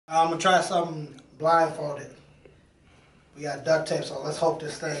I'm gonna try something blindfolded. We got duct tape, so let's hope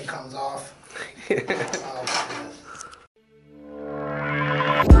this thing comes off. Yep.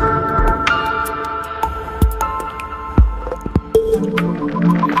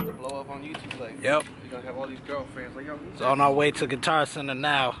 You're gonna have all these girlfriends like, yo, so on our way to Guitar Center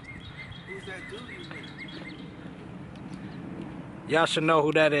now. Who's that dude you with? Y'all should know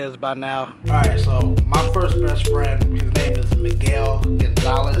who that is by now. Alright, so my first best friend, his name is Miguel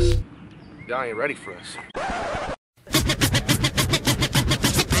Gonzalez. Y'all ain't ready for us.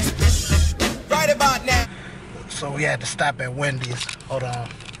 Right about now. So we had to stop at Wendy's. Hold on.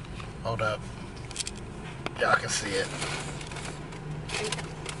 Hold up. Y'all can see it.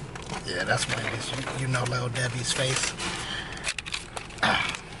 Yeah, that's Wendy's. You know Lil Debbie's face.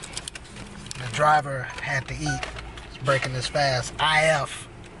 The driver had to eat. He's breaking his fast. IF.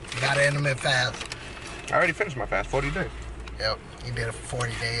 Got an intermittent fast. I already finished my fast, 40 days. Yep, he did it for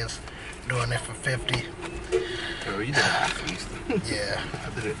 40 days. Doing it for 50. Oh, you did it after Easter. Yeah. I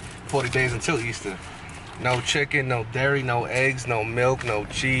did it 40 days until Easter. No chicken, no dairy, no eggs, no milk, no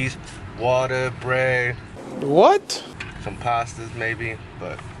cheese, water, bread. What? Some pastas maybe,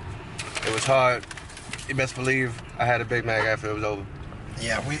 but it was hard. You best believe I had a Big Mac after it was over.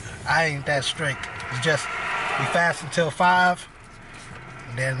 Yeah, I ain't that strict. It's just we fast until 5,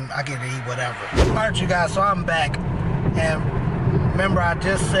 and then I get to eat whatever. Alright, you guys, so I'm back, and remember I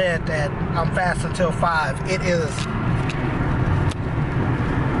just said that I'm fast until 5. It is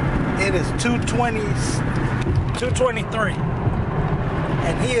 2:23,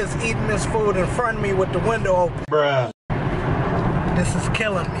 and he is eating this food in front of me with the window open. Bruh. This is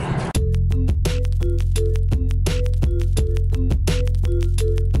killing me.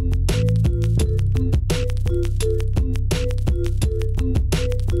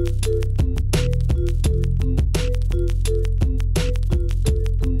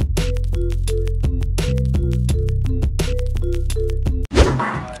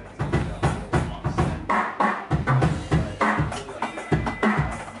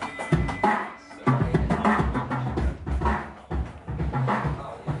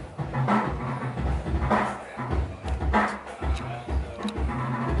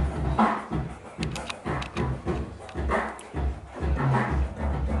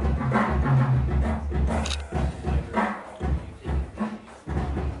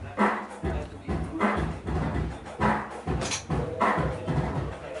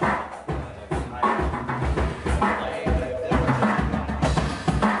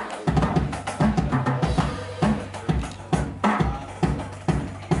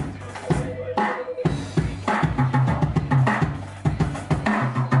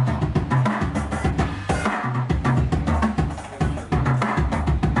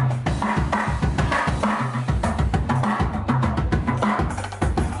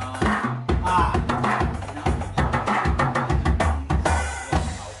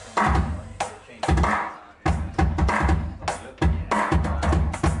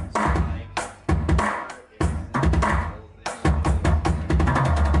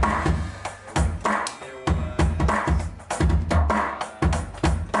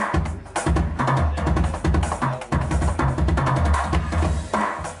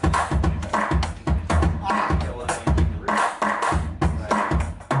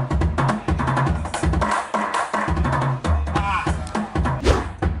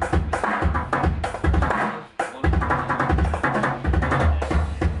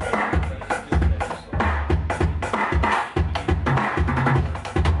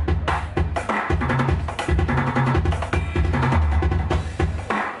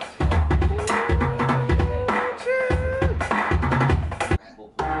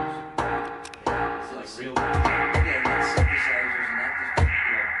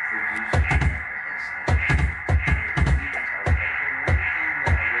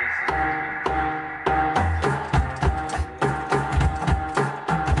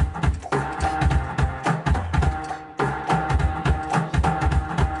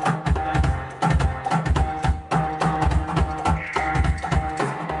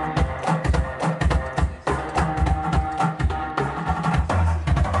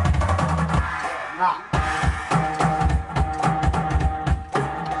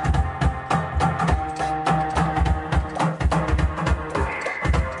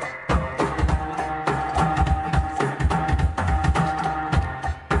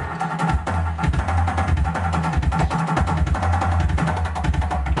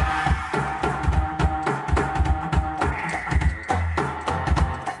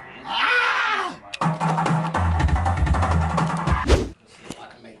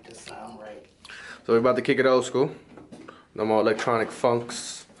 So we're about to kick it old school. No more electronic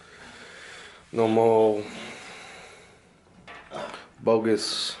funks. No more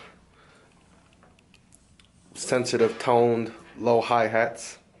bogus, sensitive toned, low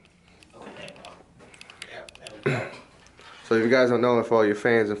hi-hats. So if you guys don't know, for all your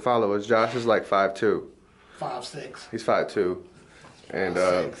fans and followers, Josh is like 5'2". 5'6". He's 5'2". And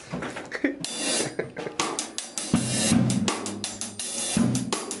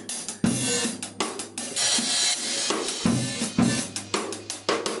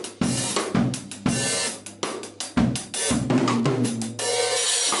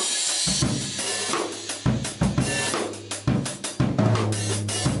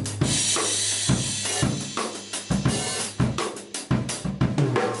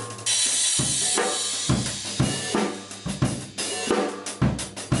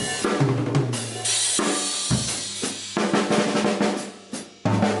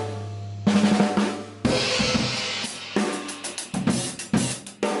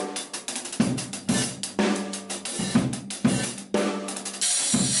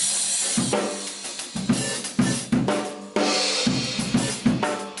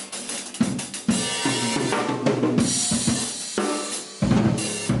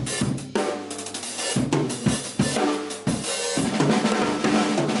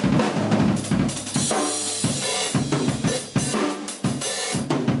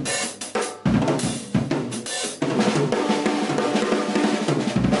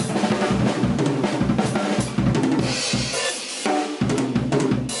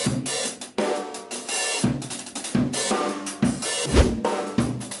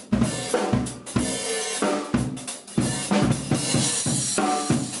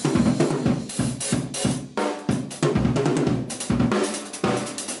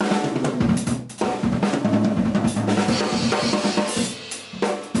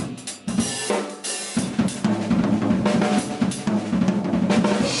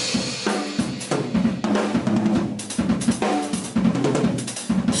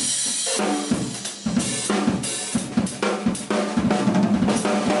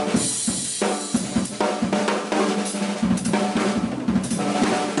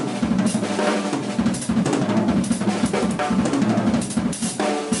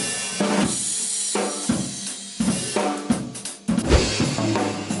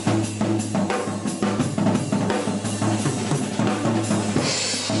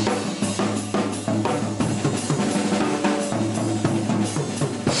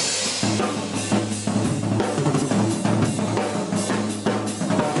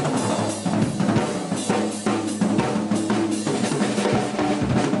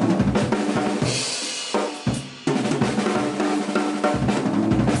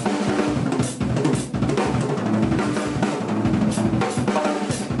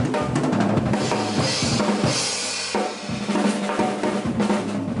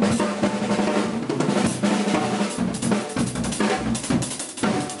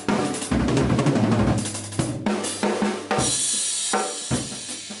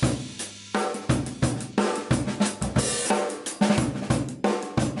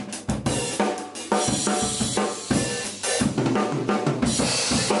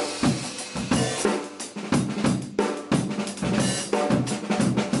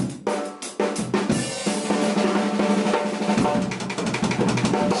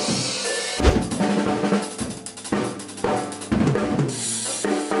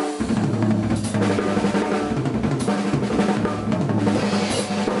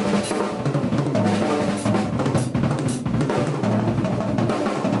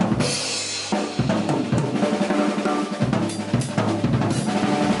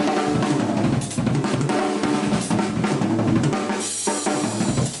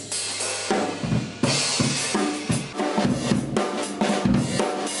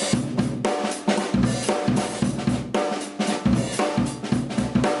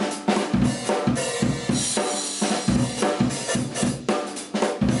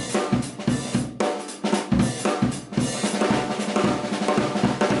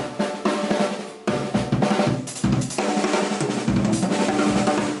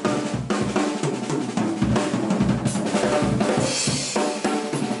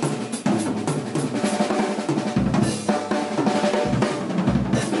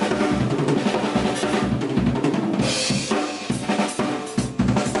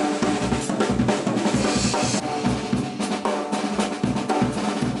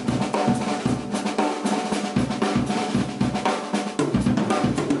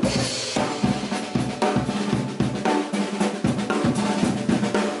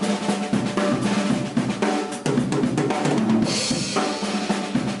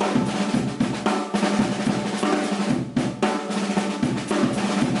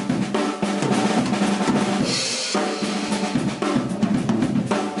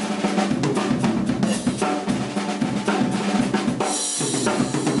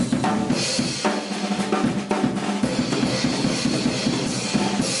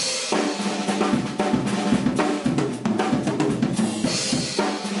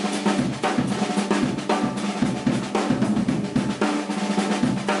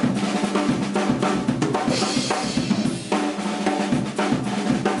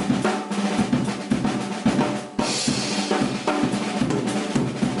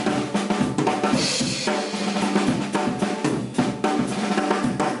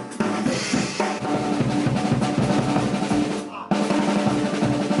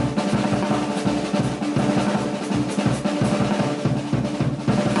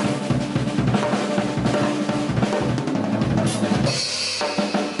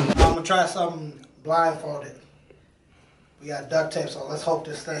try something blindfolded. We got duct tape, so let's hope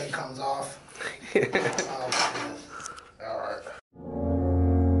this thing comes off. Oh, goodness. All right.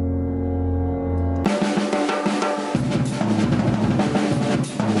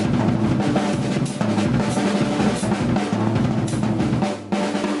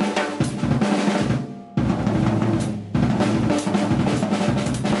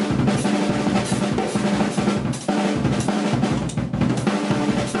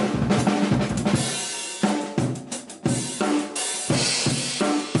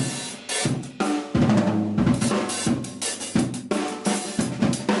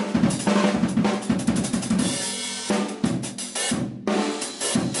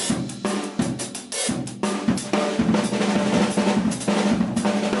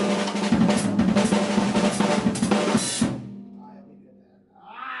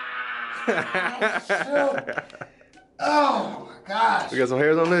 Oh my gosh. We got some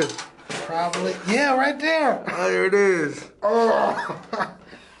hairs on this? Probably. Yeah, right there. Oh, there it is. Oh,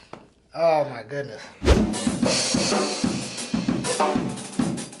 oh my goodness.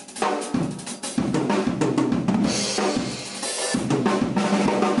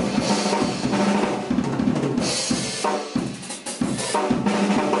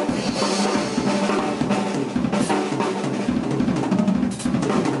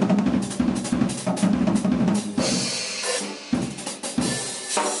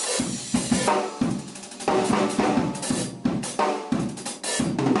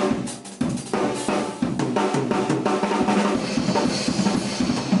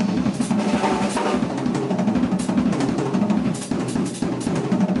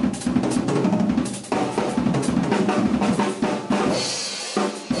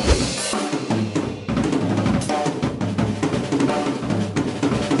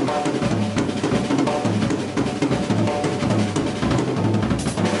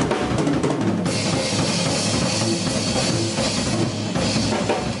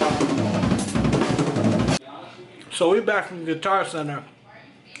 So we back from the Guitar Center,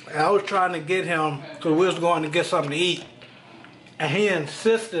 and I was trying to get him, because we was going to get something to eat, and he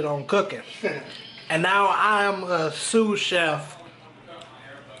insisted on cooking. And now I am a sous chef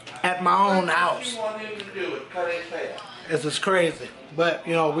at my own house. This is crazy, but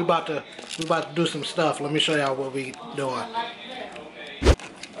you know we about to do some stuff. Let me show y'all what we doing.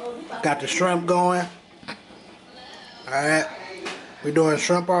 Got the shrimp going. All right, we doing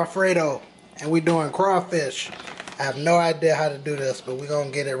shrimp Alfredo, and we doing crawfish. I have no idea how to do this, but we're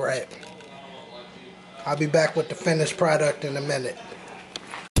going to get it right. I'll be back with the finished product in a minute.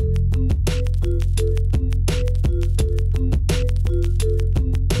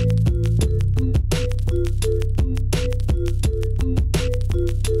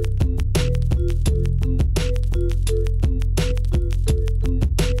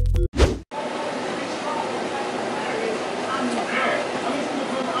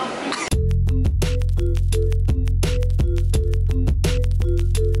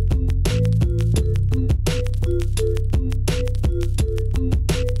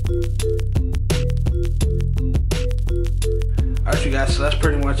 So that's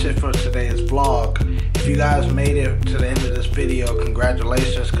pretty much it for today's vlog. If you guys made it to the end of this video,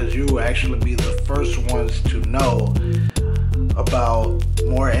 congratulations, because you will actually be the first ones to know about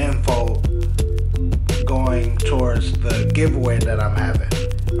more info going towards the giveaway that I'm having.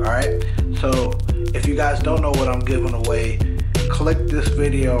 Alright, so if you guys don't know what I'm giving away, click this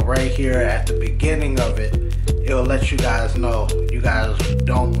video right here at the beginning of it. It'll let you guys know you guys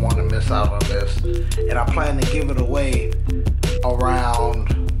don't want to miss out on this. And I plan to give it away around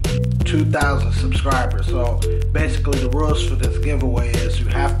 2,000 subscribers. So basically the rules for this giveaway is you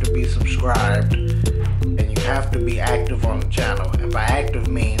have to be subscribed and you have to be active on the channel. And by active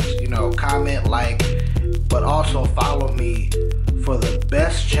means, you know, comment, like, but also follow me for the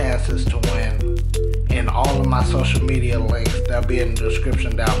best chances to win in all of my social media links that'll be in the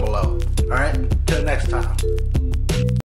description down below. Alright?